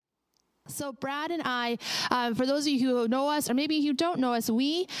So Brad and I, for those of you who know us, or maybe you don't know us,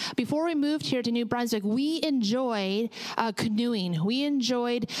 before we moved here to New Brunswick, we enjoyed canoeing. We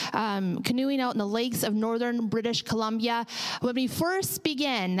enjoyed canoeing out in the lakes of northern British Columbia. When we first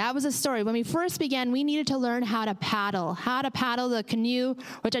began, that was a story. When we first began, we needed to learn how to paddle the canoe,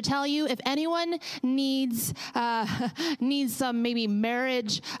 which I tell you, if anyone needs some maybe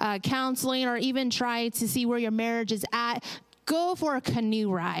marriage counseling, or even try to see where your marriage is at, go for a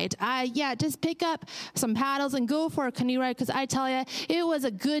canoe ride. Just pick up some paddles and go for a canoe ride, because I tell you, it was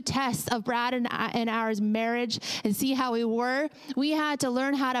a good test of Brad and our marriage and see how we were. We had to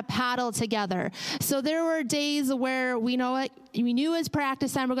learn how to paddle together. So there were days where we knew it was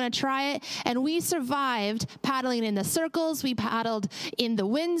practice time, we're going to try it, and we survived paddling in the circles. We paddled in the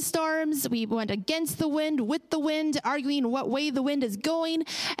windstorms. We went against the wind, with the wind, arguing what way the wind is going,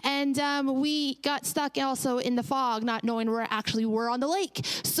 and we got stuck also in the fog, not knowing where actually we're on the lake.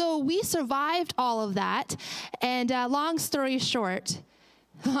 So we survived all of that, and long story short,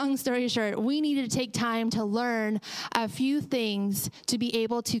 we needed to take time to learn a few things to be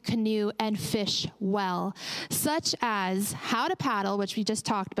able to canoe and fish well, such as how to paddle, which we just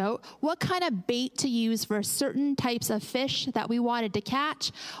talked about, what kind of bait to use for certain types of fish that we wanted to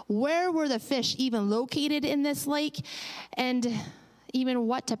catch, where were the fish even located in this lake, and even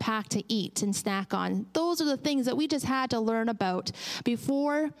what to pack to eat and snack on. Those are the things that we just had to learn about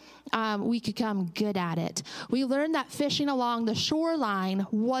before we could become good at it. We learned that fishing along the shoreline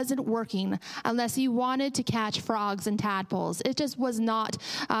wasn't working unless you wanted to catch frogs and tadpoles. It just was not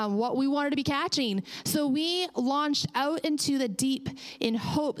what we wanted to be catching. So we launched out into the deep in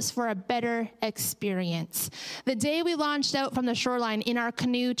hopes for a better experience. The day we launched out from the shoreline in our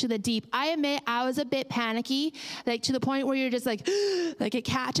canoe to the deep, I admit I was a bit panicky, like to the point where you're just like it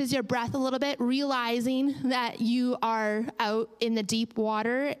catches your breath a little bit, realizing that you are out in the deep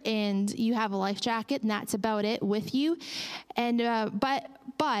water and you have a life jacket and that's about it with you. And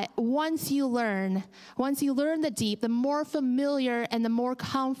but once you learn the deep, the more familiar and the more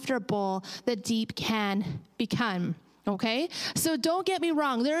comfortable the deep can become. Okay, so don't get me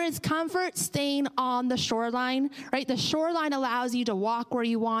wrong. There is comfort staying on the shoreline, right? The shoreline allows you to walk where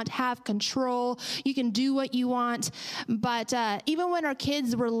you want, have control. You can do what you want. But even when our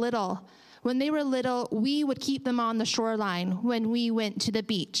kids were little, we would keep them on the shoreline when we went to the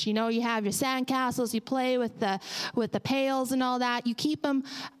beach. You know, you have your sandcastles, you play with the pails and all that. You keep them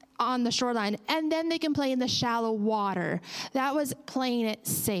on the shoreline, and then they can play in the shallow water. That was playing it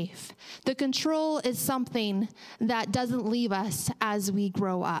safe. The control is something that doesn't leave us as we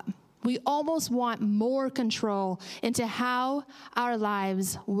grow up. We almost want more control into how our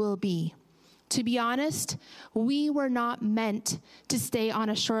lives will be. To be honest, we were not meant to stay on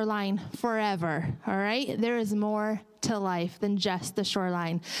a shoreline forever, all right? There is more to life than just the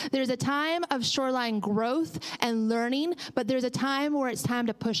shoreline. There's a time of shoreline growth and learning, but there's a time where it's time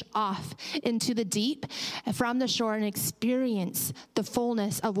to push off into the deep from the shore and experience the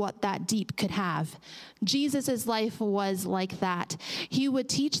fullness of what that deep could have. Jesus' life was like that. He would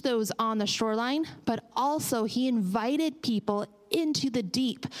teach those on the shoreline, but also he invited people into the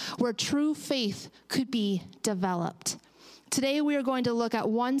deep where true faith could be developed. Today we are going to look at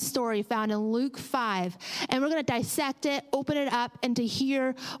one story found in Luke 5, and we're going to dissect it, open it up, and to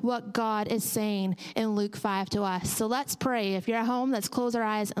hear what God is saying in Luke 5 to us. So let's pray. If you're at home, let's close our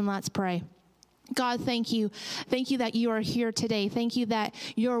eyes and let's pray. God, thank you. Thank you that you are here today. Thank you that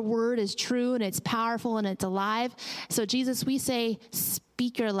your word is true and it's powerful and it's alive. So Jesus, we say,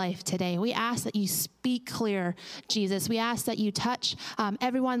 speak your life today. We ask that you speak clear, Jesus. We ask that you touch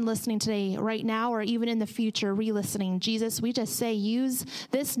everyone listening today, right now, or even in the future, re-listening. Jesus, we just say, use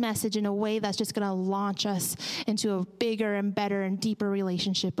this message in a way that's just going to launch us into a bigger and better and deeper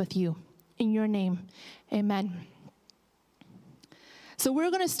relationship with you. In your name, amen. So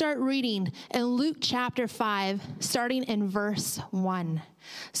we're going to start reading in Luke chapter 5, starting in verse 1.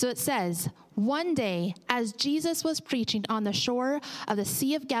 So it says, one day, as Jesus was preaching on the shore of the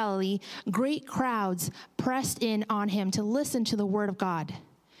Sea of Galilee, great crowds pressed in on him to listen to the word of God.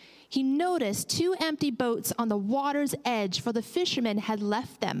 He noticed 2 empty boats on the water's edge, for the fishermen had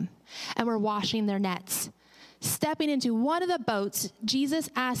left them and were washing their nets. Stepping into one of the boats, Jesus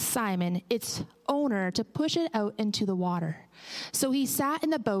asked Simon, its owner, to push it out into the water. So he sat in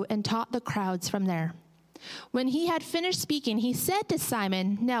the boat and taught the crowds from there. When he had finished speaking, he said to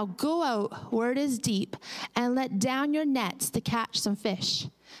Simon, now go out where it is deep and let down your nets to catch some fish.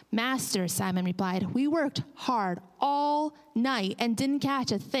 Master, Simon replied, we worked hard all night and didn't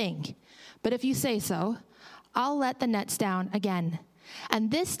catch a thing. But if you say so, I'll let the nets down again.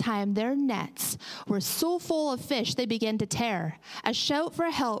 And this time their nets were so full of fish they began to tear. A shout for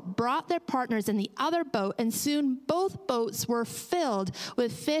help brought their partners in the other boat, and soon both boats were filled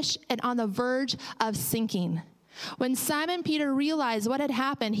with fish and on the verge of sinking. When Simon Peter realized what had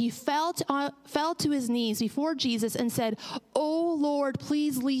happened, he fell to his knees before Jesus and said, "Oh Lord,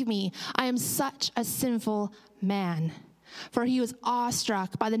 please leave me. I am such a sinful man." For he was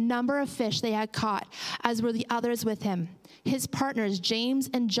awestruck by the number of fish they had caught, as were the others with him. His partners, James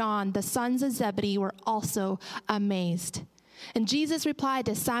and John, the sons of Zebedee, were also amazed. And Jesus replied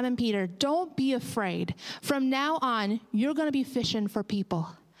to Simon Peter, "Don't be afraid. From now on, you're going to be fishing for people."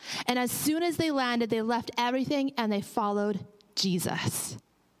 And as soon as they landed, they left everything and they followed Jesus.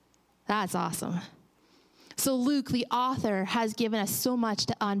 That's awesome. So Luke, the author, has given us so much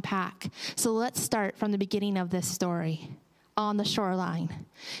to unpack. So let's start from the beginning of this story. On the shoreline.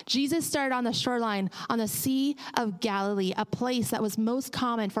 Jesus started on the shoreline on the Sea of Galilee, a place that was most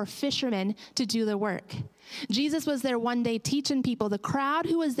common for fishermen to do their work. Jesus was there one day teaching people. The crowd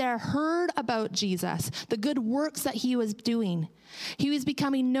who was there heard about Jesus, the good works that he was doing. He was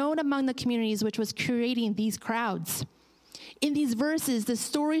becoming known among the communities, which was creating these crowds. In these verses, the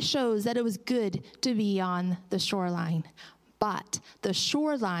story shows that it was good to be on the shoreline. But the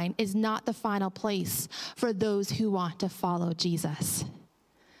shoreline is not the final place for those who want to follow Jesus.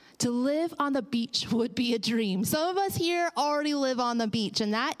 To live on the beach would be a dream. Some of us here already live on the beach,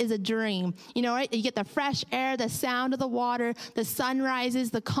 and that is a dream. You know, right? You get the fresh air, the sound of the water, the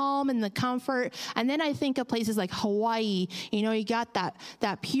sunrises, the calm and the comfort. And then I think of places like Hawaii. You know, you got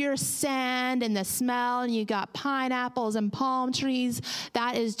that pure sand and the smell, and you got pineapples and palm trees.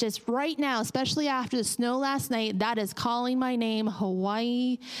 That is just right now, especially after the snow last night, that is calling my name,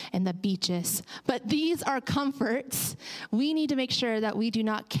 Hawaii and the beaches. But these are comforts. We need to make sure that we do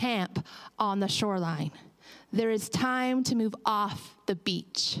not camp on the shoreline. There is time to move off the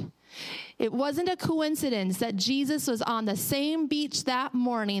beach. It wasn't a coincidence that Jesus was on the same beach that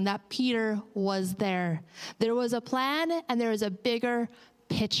morning that Peter was there. There was a plan and there was a bigger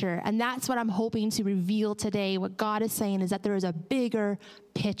picture. And that's what I'm hoping to reveal today. What God is saying is that there is a bigger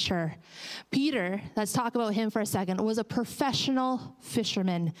picture. Peter, let's talk about him for a second, was a professional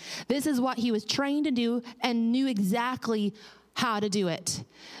fisherman. This is what he was trained to do and knew exactly how to do it.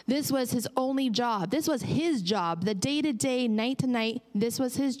 This was his only job. This was his job. The day-to-day, night-to-night, this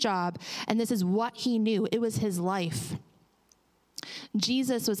was his job. And this is what he knew. It was his life.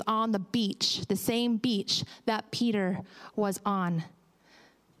 Jesus was on the beach, the same beach that Peter was on.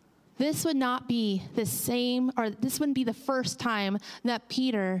 This would not be the same, or this wouldn't be the first time that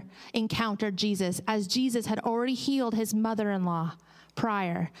Peter encountered Jesus, as Jesus had already healed his mother-in-law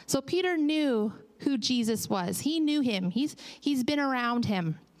prior. So Peter knew who Jesus was. He knew him. He's been around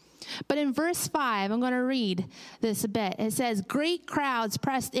him. But in verse 5, I'm going to read this a bit. It says, great crowds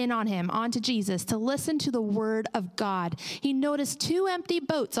pressed in on him, onto Jesus, to listen to the word of God. He noticed 2 empty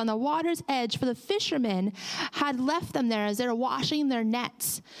boats on the water's edge, for the fishermen had left them there as they were washing their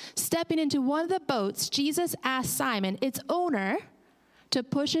nets. Stepping into one of the boats, Jesus asked Simon, its owner, to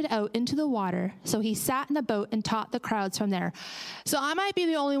push it out into the water. So he sat in the boat and taught the crowds from there. So I might be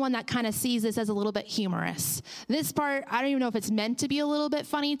the only one that kind of sees this as a little bit humorous. This part, I don't even know if it's meant to be a little bit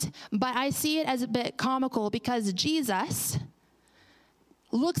funny, but I see it as a bit comical because Jesus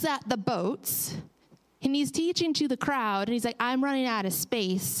looks at the boats and he's teaching to the crowd and he's like, I'm running out of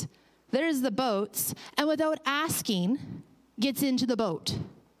space. There's the boats. And without asking, gets into the boat.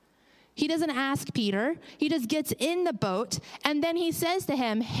 He doesn't ask Peter. He just gets in the boat, and then he says to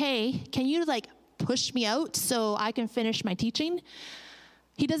him, hey, can you push me out so I can finish my teaching?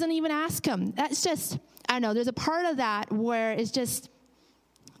 He doesn't even ask him. That's just, I don't know, there's a part of that where it's just,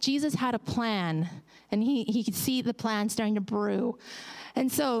 Jesus had a plan, and he could see the plan starting to brew.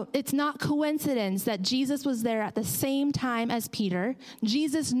 And so it's not coincidence that Jesus was there at the same time as Peter.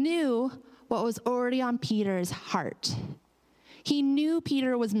 Jesus knew what was already on Peter's heart. He knew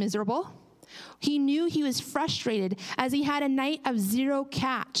Peter was miserable. He knew he was frustrated as he had a night of 0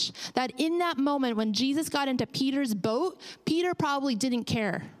 catch. That in that moment when Jesus got into Peter's boat, Peter probably didn't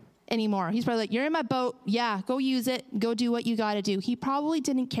care anymore. He's probably like, you're in my boat. Yeah, go use it. Go do what you got to do. He probably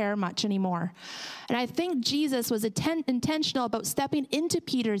didn't care much anymore. And I think Jesus was intentional about stepping into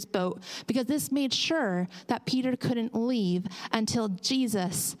Peter's boat because this made sure that Peter couldn't leave until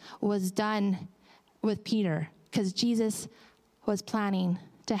Jesus was done with Peter, because Jesus was planning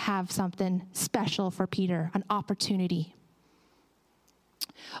to have something special for Peter, an opportunity.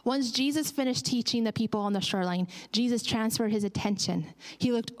 Once Jesus finished teaching the people on the shoreline, Jesus transferred his attention.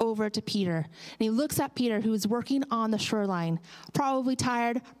 He looked over to Peter, and he looks at Peter, who was working on the shoreline, probably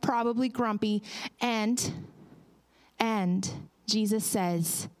tired, probably grumpy, and Jesus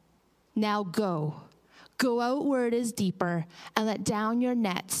says, now go out where it is deeper and let down your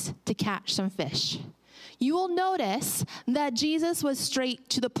nets to catch some fish. You will notice that Jesus was straight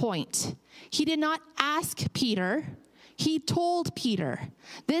to the point. He did not ask Peter. He told Peter.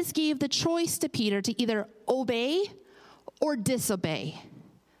 This gave the choice to Peter to either obey or disobey.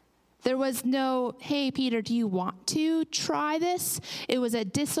 There was no, hey, Peter, do you want to try this? It was a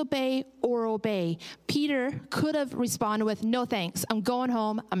disobey or obey. Peter could have responded with, no, thanks. I'm going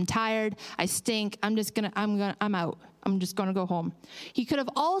home. I'm tired. I stink. I'm out. I'm just going to go home. He could have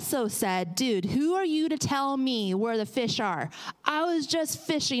also said, dude, who are you to tell me where the fish are? I was just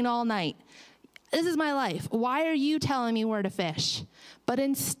fishing all night. This is my life. Why are you telling me where to fish? But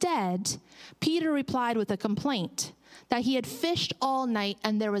instead, Peter replied with a complaint that he had fished all night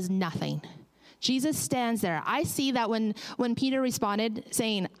and there was nothing. Jesus stands there. I see that when Peter responded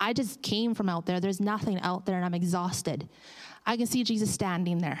saying, I just came from out there. There's nothing out there and I'm exhausted. I can see Jesus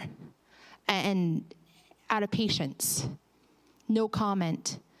standing there and out of patience, no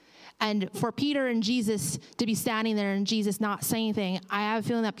comment. And for Peter and Jesus to be standing there and Jesus not saying anything, I have a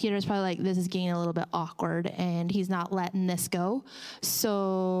feeling that Peter is probably like, this is getting a little bit awkward and he's not letting this go.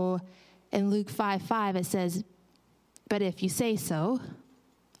 So in Luke 5:5, it says, but if you say so,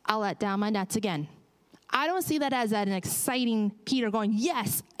 I'll let down my nets again. I don't see that as an exciting Peter going,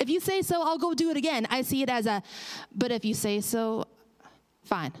 yes, if you say so, I'll go do it again. I see it as but if you say so,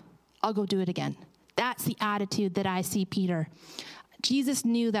 fine, I'll go do it again. That's the attitude that I see Peter. Jesus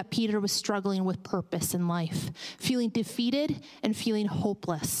knew that Peter was struggling with purpose in life, feeling defeated and feeling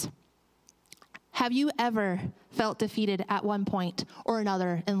hopeless. Have you ever felt defeated at one point or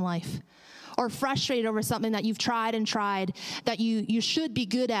another in life? Or frustrated over something that you've tried and tried that you should be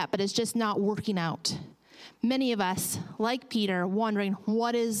good at, but it's just not working out? Many of us, like Peter, wondering,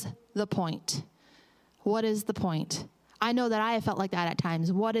 what is the point? What is the point? I know that I have felt like that at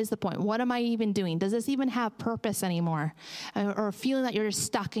times. What is the point? What am I even doing? Does this even have purpose anymore? Or feeling that you're just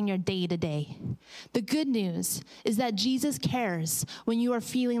stuck in your day to day. The good news is that Jesus cares when you are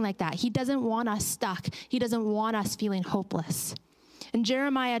feeling like that. He doesn't want us stuck. He doesn't want us feeling hopeless. In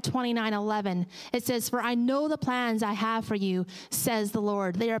Jeremiah 29:11, it says, for I know the plans I have for you, says the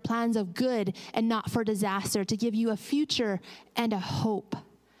Lord. They are plans of good and not for disaster, to give you a future and a hope.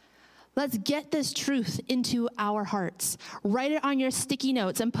 Let's get this truth into our hearts. Write it on your sticky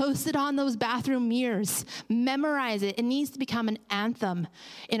notes and post it on those bathroom mirrors. Memorize it. It needs to become an anthem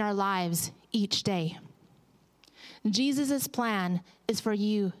in our lives each day. Jesus' plan is for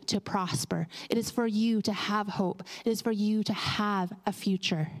you to prosper. It is for you to have hope. It is for you to have a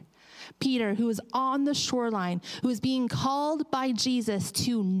future. Peter, who is on the shoreline, who is being called by Jesus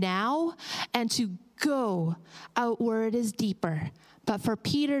to now and to go out where it is deeper. But for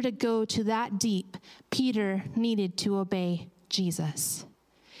Peter to go to that deep, Peter needed to obey Jesus.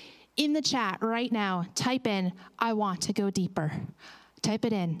 In the chat right now, type in, I want to go deeper. Type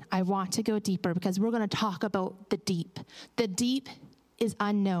it in, I want to go deeper, because we're going to talk about the deep. The deep is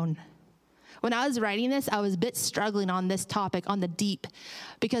unknown. When I was writing this, I was a bit struggling on this topic, on the deep,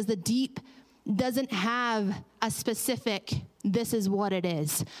 because the deep doesn't have a specific, this is what it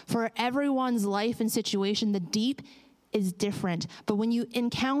is. For everyone's life and situation, the deep is different. But when you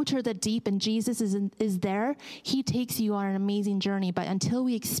encounter the deep and Jesus is there, he takes you on an amazing journey. But until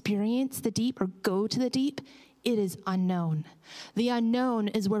we experience the deep or go to the deep, it is unknown. The unknown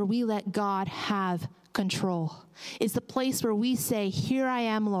is where we let God have control. It's the place where we say, here I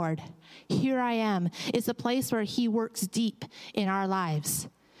am, Lord. Here I am. It's the place where he works deep in our lives.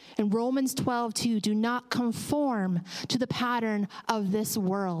 In Romans 12:2, do not conform to the pattern of this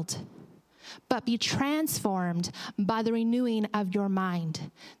world, but be transformed by the renewing of your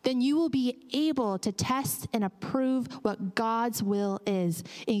mind. Then you will be able to test and approve what God's will is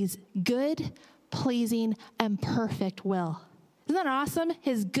good, pleasing, and perfect will. Isn't that awesome?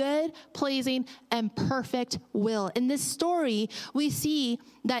 His good, pleasing, and perfect will. In this story, we see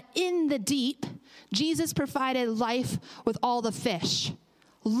that in the deep, Jesus provided life with all the fish.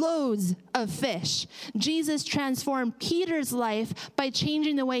 Loads of fish. Jesus transformed Peter's life by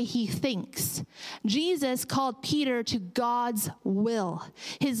changing the way he thinks. Jesus called Peter to God's will,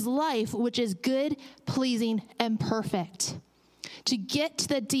 his life, which is good, pleasing, and perfect. To get to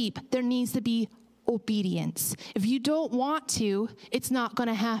the deep, there needs to be obedience. If you don't want to, it's not going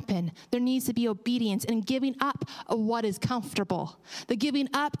to happen. There needs to be obedience and giving up of what is comfortable. The giving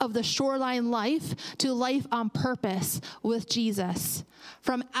up of the shoreline life to life on purpose with Jesus.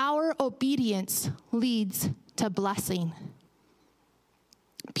 From our obedience leads to blessing.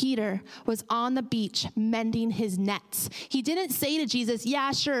 Peter was on the beach mending his nets. He didn't say to Jesus,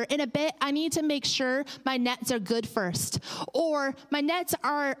 yeah, sure, in a bit, I need to make sure my nets are good first. Or my nets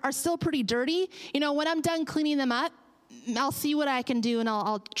are still pretty dirty. When I'm done cleaning them up, I'll see what I can do and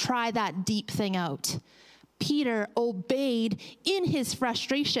I'll try that deep thing out. Peter obeyed in his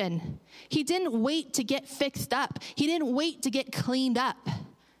frustration. He didn't wait to get fixed up. He didn't wait to get cleaned up.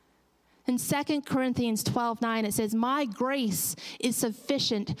 In 2 Corinthians 12:9, it says, my grace is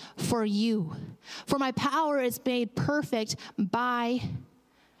sufficient for you, for my power is made perfect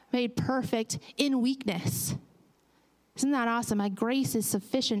in weakness. Isn't that awesome? My grace is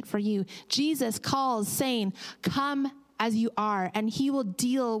sufficient for you. Jesus calls saying, come as you are, and he will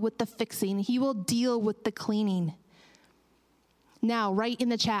deal with the fixing. He will deal with the cleaning. Now, write in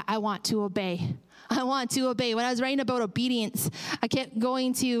the chat, I want to obey. I want to obey. When I was writing about obedience, I kept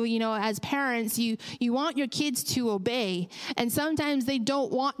going to, as parents, you want your kids to obey. And sometimes they don't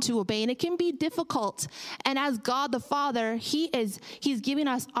want to obey. And it can be difficult. And as God the Father, He's giving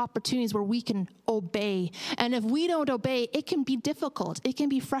us opportunities where we can obey. And if we don't obey, it can be difficult. It can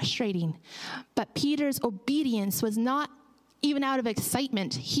be frustrating. But Peter's obedience was not even out of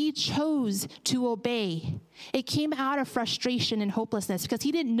excitement. He chose to obey. It came out of frustration and hopelessness because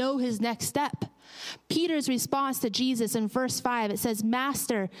he didn't know his next step. Peter's response to Jesus in verse 5, it says,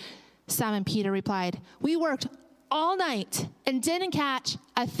 Master, Simon Peter replied, we worked all night and didn't catch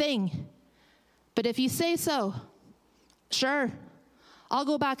a thing. But if you say so, sure, I'll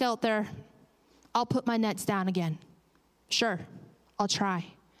go back out there. I'll put my nets down again. Sure, I'll try.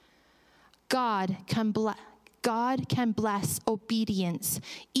 God can bless obedience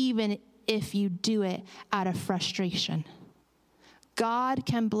even if you do it out of frustration. God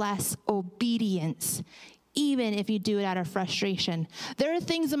can bless obedience even if you do it out of frustration. There are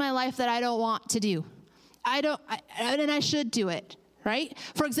things in my life that I don't want to do. And I should do it, right?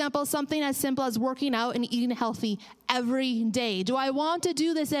 For example, something as simple as working out and eating healthy every day. Do I want to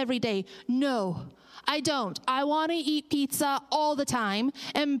do this every day? No. I don't. I want to eat pizza all the time,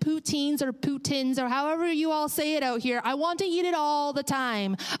 and poutines or poutines or however you all say it out here. I want to eat it all the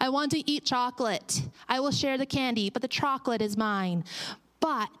time. I want to eat chocolate. I will share the candy, but the chocolate is mine.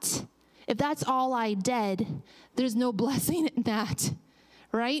 But if that's all I did, there's no blessing in that,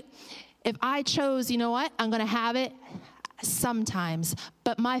 right? If I chose, I'm going to have it sometimes,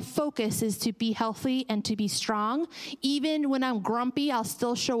 but my focus is to be healthy and to be strong. Even when I'm grumpy, I'll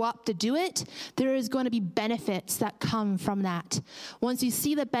still show up to do it. There is going to be benefits that come from that. Once you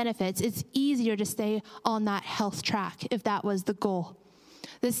see the benefits, it's easier to stay on that health track if that was the goal.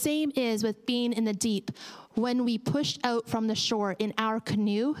 The same is with being in the deep. When we pushed out from the shore in our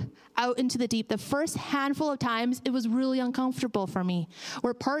canoe out into the deep, the first handful of times, it was really uncomfortable for me,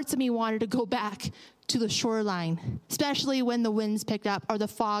 where parts of me wanted to go back to the shoreline, especially when the winds picked up or the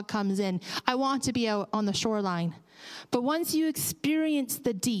fog comes in. I want to be out on the shoreline. But once you experience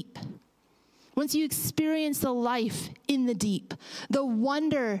the deep, once you experience the life in the deep, the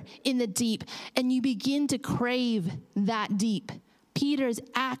wonder in the deep, and you begin to crave that deep, Peter's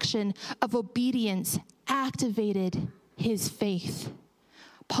action of obedience activated his faith.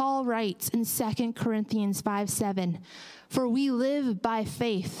 Paul writes in 2 Corinthians 5:7, for we live by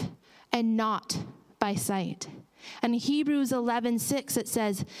faith and not by sight. And in Hebrews 11:6 it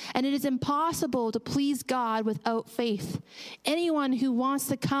says, and it is impossible to please God without faith. Anyone who wants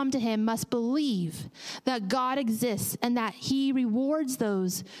to come to him must believe that God exists and that he rewards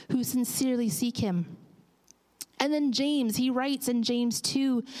those who sincerely seek him. And then James, he writes in James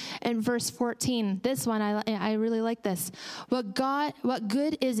 2 and verse 14, this one, I really like this. What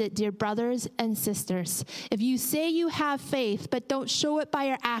good is it, dear brothers and sisters, if you say you have faith, but don't show it by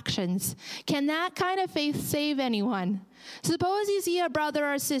your actions? Can that kind of faith save anyone? Suppose you see a brother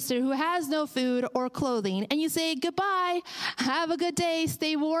or sister who has no food or clothing, and you say, goodbye, have a good day,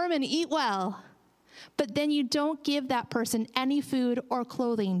 stay warm and eat well. But then you don't give that person any food or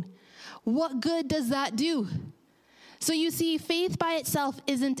clothing. What good does that do? So you see, faith by itself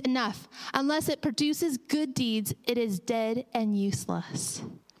isn't enough. Unless it produces good deeds, it is dead and useless.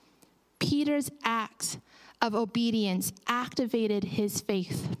 Peter's acts of obedience activated his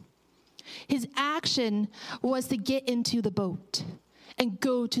faith. His action was to get into the boat and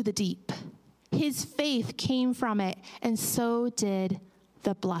go to the deep. His faith came from it, and so did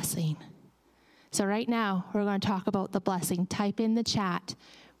the blessing. So right now, we're going to talk about the blessing. Type in the chat,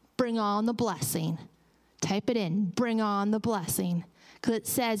 bring on the blessing. Type it in, bring on the blessing. Because it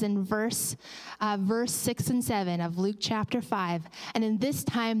says in verse 6 and 7 of Luke chapter 5, and in this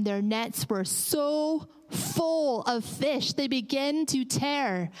time their nets were so full of fish, they began to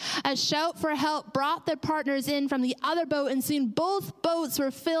tear. A shout for help brought their partners in from the other boat, and soon both boats were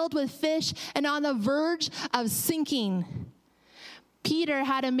filled with fish and on the verge of sinking. Peter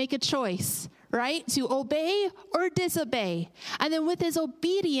had to make a choice, right? To obey or disobey. And then with his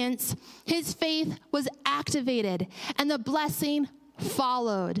obedience, his faith was activated and the blessing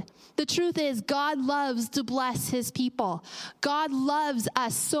followed. The truth is, God loves to bless his people. God loves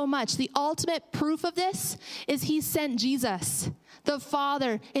us so much. The ultimate proof of this is he sent Jesus, the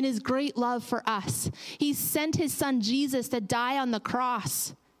Father, in his great love for us. He sent his son Jesus to die on the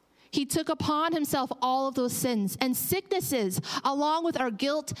cross. He took upon himself all of those sins and sicknesses, along with our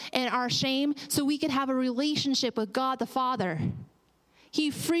guilt and our shame, so we could have a relationship with God the Father. He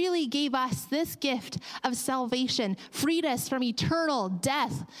freely gave us this gift of salvation, freed us from eternal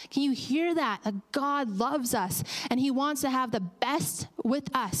death. Can you hear that? That God loves us, and he wants to have the best with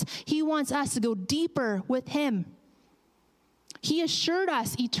us. He wants us to go deeper with him. He assured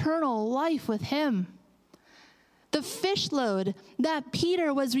us eternal life with him. The fish load that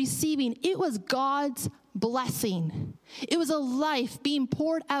Peter was receiving, it was God's blessing. It was a life being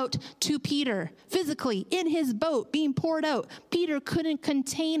poured out to Peter, physically in his boat being poured out. Peter couldn't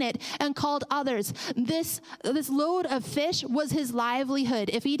contain it and called others. This load of fish was his livelihood.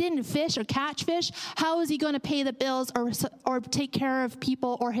 If he didn't fish or catch fish, how was he going to pay the bills or take care of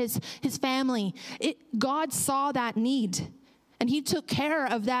people or his family? God saw that need, and he took care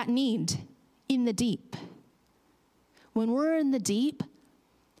of that need in the deep. When we're in the deep,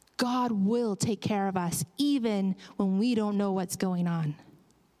 God will take care of us, even when we don't know what's going on.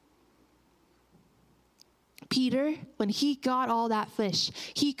 Peter, when he got all that fish,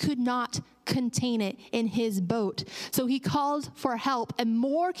 he could not contain it in his boat. So he called for help, and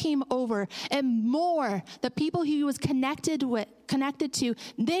more came over, and more. The people he was connected to,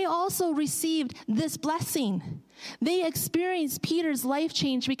 they also received this blessing. They experienced Peter's life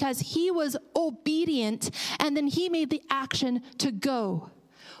change because he was obedient, and then he made the action to go.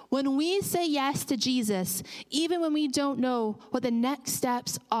 When we say yes to Jesus, even when we don't know what the next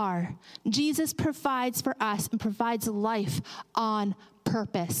steps are, Jesus provides for us and provides life on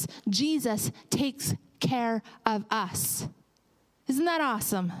purpose. Jesus takes care of us. Isn't that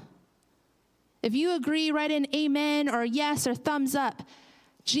awesome? If you agree, write in amen or yes or thumbs up.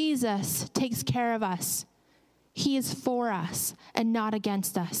 Jesus takes care of us. He is for us and not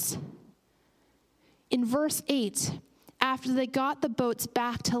against us. In verse 8, after they got the boats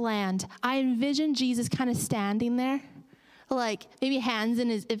back to land, I envision Jesus kind of standing there, like maybe hands in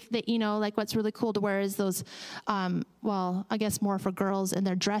his, like what's really cool to wear is those, I guess more for girls in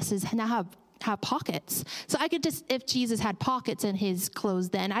their dresses now have pockets. So I could just, if Jesus had pockets in his clothes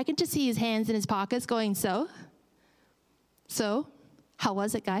then, I could just see his hands in his pockets going, so, how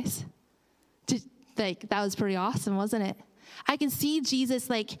was it, guys? That was pretty awesome, wasn't it? I can see Jesus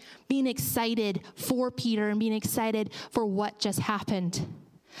being excited for Peter and being excited for what just happened.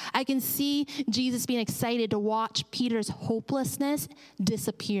 I can see Jesus being excited to watch Peter's hopelessness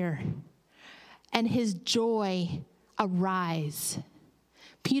disappear and his joy arise.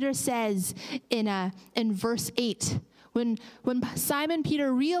 Peter says in verse 8, when Simon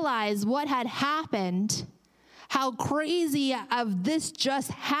Peter realized what had happened, how crazy of this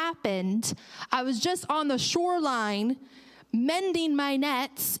just happened, I was just on the shoreline mending my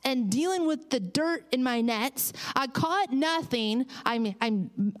nets and dealing with the dirt in my nets. I caught nothing. I'm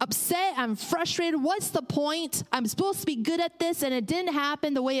upset. I'm frustrated. What's the point? I'm supposed to be good at this, and it didn't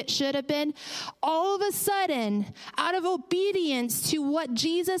happen the way it should have been. All of a sudden, out of obedience to what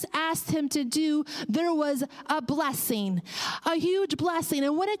Jesus asked him to do, there was a blessing, a huge blessing.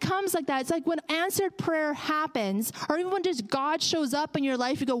 And when it comes like that, it's like when answered prayer happens, or even when just God shows up in your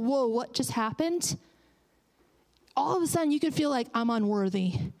life, you go, whoa, what just happened? All of a sudden, you could feel like, I'm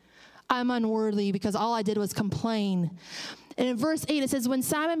unworthy. I'm unworthy because all I did was complain. And in verse 8, it says, when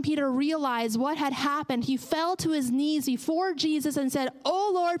Simon Peter realized what had happened, he fell to his knees before Jesus and said,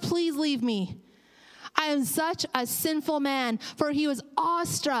 "Oh, Lord, please leave me. I am such a sinful man." For he was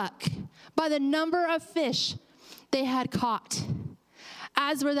awestruck by the number of fish they had caught,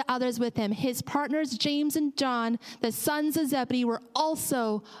 as were the others with him. His partners, James and John, the sons of Zebedee, were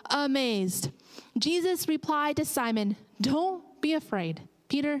also amazed. Jesus replied to Simon, "Don't be afraid."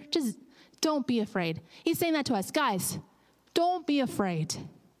 Peter, just don't be afraid. He's saying that to us. Guys, don't be afraid.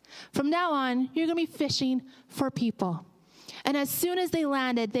 From now on, you're going to be fishing for people. And as soon as they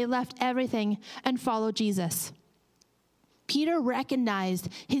landed, they left everything and followed Jesus. Peter recognized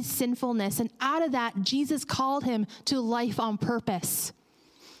his sinfulness, and out of that, Jesus called him to life on purpose,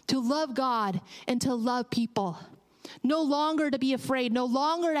 to love God and to love people. No longer to be afraid, no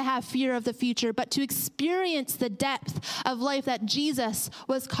longer to have fear of the future, but to experience the depth of life that Jesus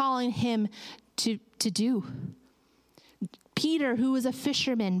was calling him to do. Peter, who was a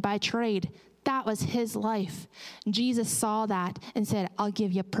fisherman by trade, that was his life. Jesus saw that and said, I'll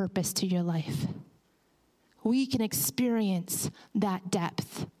give you purpose to your life. We can experience that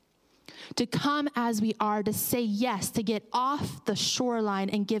depth. To come as we are, to say yes, to get off the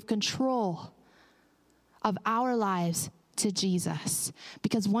shoreline and give control of our lives to Jesus.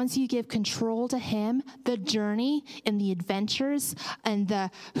 Because once you give control to him, the journey and the adventures and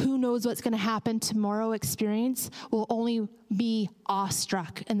the who knows what's going to happen tomorrow experience will only be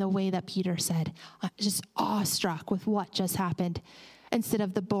awestruck in the way that Peter said. Just awestruck with what just happened instead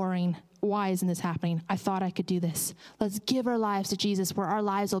of the boring, why isn't this happening? I thought I could do this. Let's give our lives to Jesus where our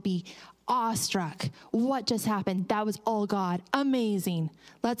lives will be awestruck. What just happened? That was all God. Amazing.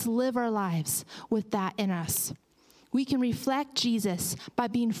 Let's live our lives with that in us. We can reflect Jesus by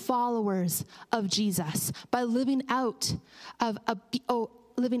being followers of Jesus, by living out of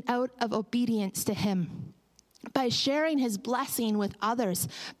obedience to him, by sharing his blessing with others.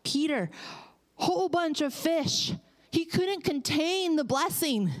 Peter, whole bunch of fish. He couldn't contain the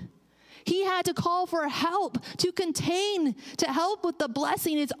blessing. He had to call for help to help with the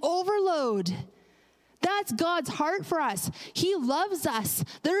blessing. It's overload. That's God's heart for us. He loves us.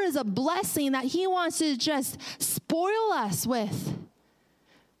 There is a blessing that he wants to just spoil us with.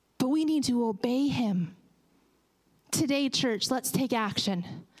 But we need to obey him. Today, church, let's take action.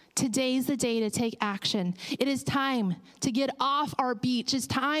 Today's the day to take action. It is time to get off our beach. It's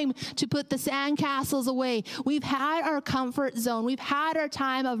time to put the sandcastles away. We've had our comfort zone. We've had our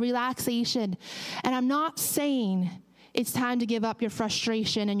time of relaxation. And I'm not saying it's time to give up your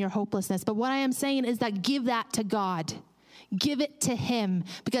frustration and your hopelessness. But what I am saying is that give that to God. Give it to him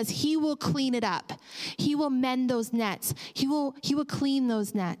because he will clean it up. He will mend those nets. He will clean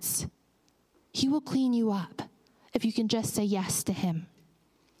those nets. He will clean you up if you can just say yes to him.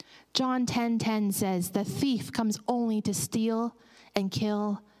 John 10:10 says, the thief comes only to steal and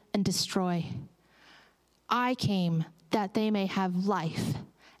kill and destroy. I came that they may have life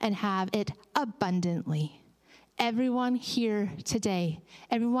and have it abundantly. Everyone here today,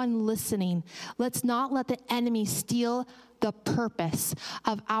 everyone listening, let's not let the enemy steal the purpose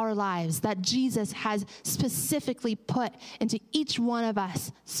of our lives that Jesus has specifically put into each one of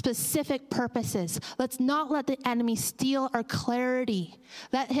us, specific purposes. Let's not let the enemy steal our clarity.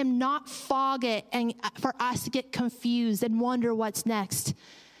 Let him not fog it and for us to get confused and wonder what's next.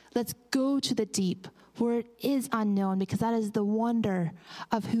 Let's go to the deep where it is unknown because that is the wonder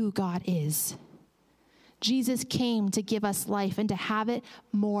of who God is. Jesus came to give us life and to have it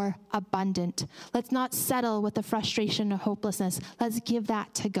more abundant. Let's not settle with the frustration of hopelessness. Let's give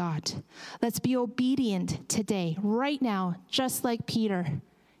that to God. Let's be obedient today, right now, just like Peter.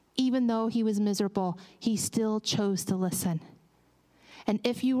 Even though he was miserable, he still chose to listen. And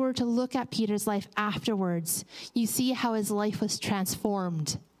if you were to look at Peter's life afterwards, you see how his life was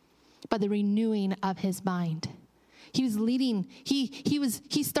transformed by the renewing of his mind. He was leading,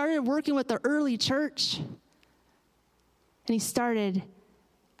 he started working with the early church. And he started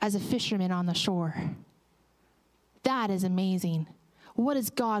as a fisherman on the shore. That is amazing. What is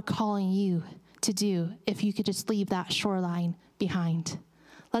God calling you to do if you could just leave that shoreline behind?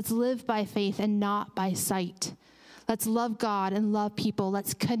 Let's live by faith and not by sight. Let's love God and love people.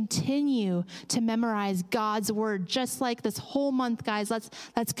 Let's continue to memorize God's word, just like this whole month, guys. Let's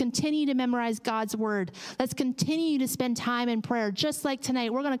continue to memorize God's word. Let's continue to spend time in prayer, just like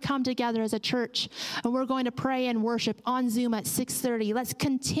tonight. We're going to come together as a church, and we're going to pray and worship on Zoom at 6:30. Let's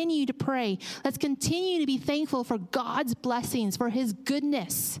continue to pray. Let's continue to be thankful for God's blessings, for his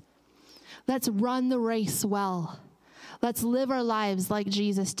goodness. Let's run the race well. Let's live our lives like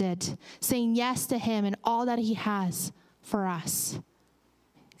Jesus did, saying yes to him and all that he has for us.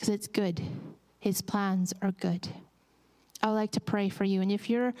 Because it's good. His plans are good. I would like to pray for you. And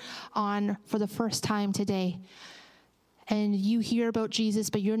if you're on for the first time today and you hear about Jesus,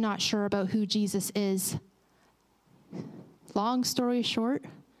 but you're not sure about who Jesus is, long story short,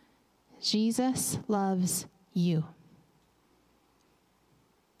 Jesus loves you.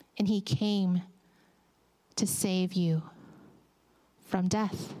 And he came to save you from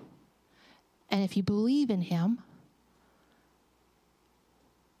death. And if you believe in him,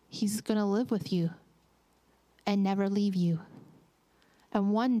 he's going to live with you and never leave you.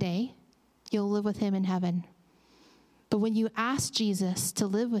 And one day, you'll live with him in heaven. But when you ask Jesus to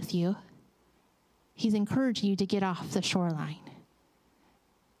live with you, He's encouraging you to get off the shoreline,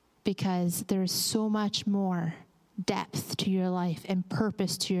 because there's so much more depth to your life and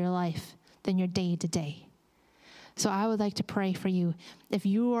purpose to your life than your day to day. So I would like to pray for you. If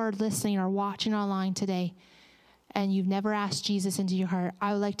you are listening or watching online today and you've never asked Jesus into your heart,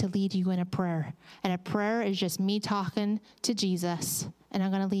 I would like to lead you in a prayer. And a prayer is just me talking to Jesus, and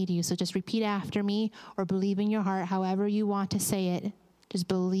I'm going to lead you. So just repeat after me, or believe in your heart, however you want to say it. Just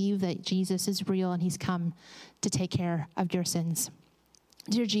believe that Jesus is real and he's come to take care of your sins.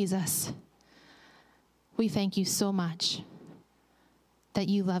 Dear Jesus, we thank you so much that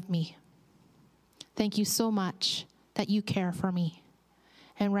you love me. Thank you so much that you care for me.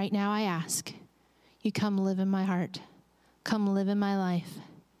 And right now I ask, you come live in my heart. Come live in my life.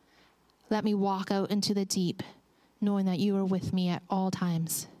 Let me walk out into the deep, knowing that you are with me at all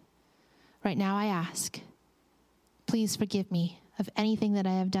times. Right now I ask, please forgive me of anything that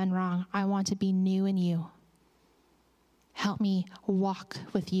I have done wrong. I want to be new in you. Help me walk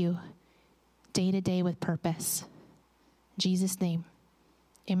with you day to day with purpose. In Jesus' name,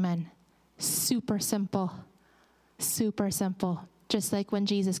 amen. Super simple. Super simple. Just like when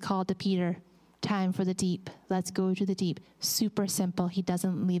Jesus called to Peter, time for the deep. Let's go to the deep. Super simple. He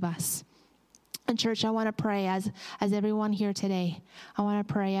doesn't leave us. And church, I want to pray as everyone here today. I want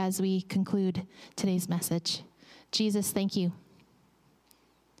to pray as we conclude today's message. Jesus, thank you.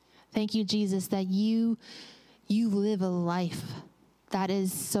 Thank you, Jesus, that you live a life that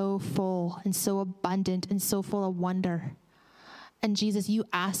is so full and so abundant and so full of wonder. And Jesus, you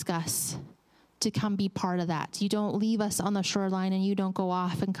ask us to come be part of that. You don't leave us on the shoreline and you don't go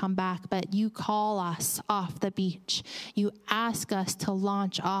off and come back, but you call us off the beach. You ask us to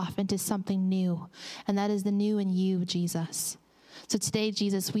launch off into something new, and that is the new in you, Jesus. So today,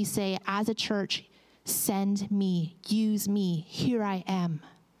 Jesus, we say as a church, send me, use me. Here I am.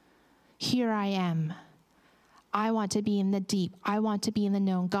 Here I am. I want to be in the deep. I want to be in the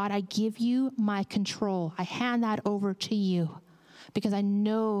known. God, I give you my control. I hand that over to you, because I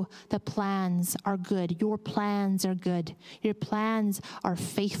know the plans are good. Your plans are good. Your plans are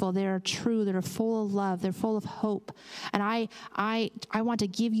faithful. They are true. They're full of love. They're full of hope. And I want to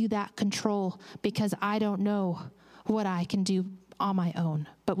give you that control, because I don't know what I can do on my own.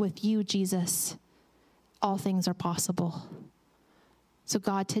 But with you, Jesus, all things are possible. So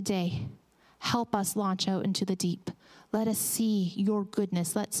God, today, help us launch out into the deep. Let us see your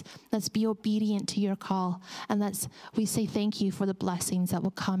goodness. Let's be obedient to your call. And we say thank you for the blessings that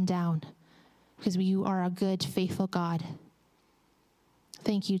will come down, because you are a good, faithful God.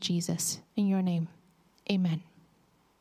 Thank you, Jesus. In your name, amen.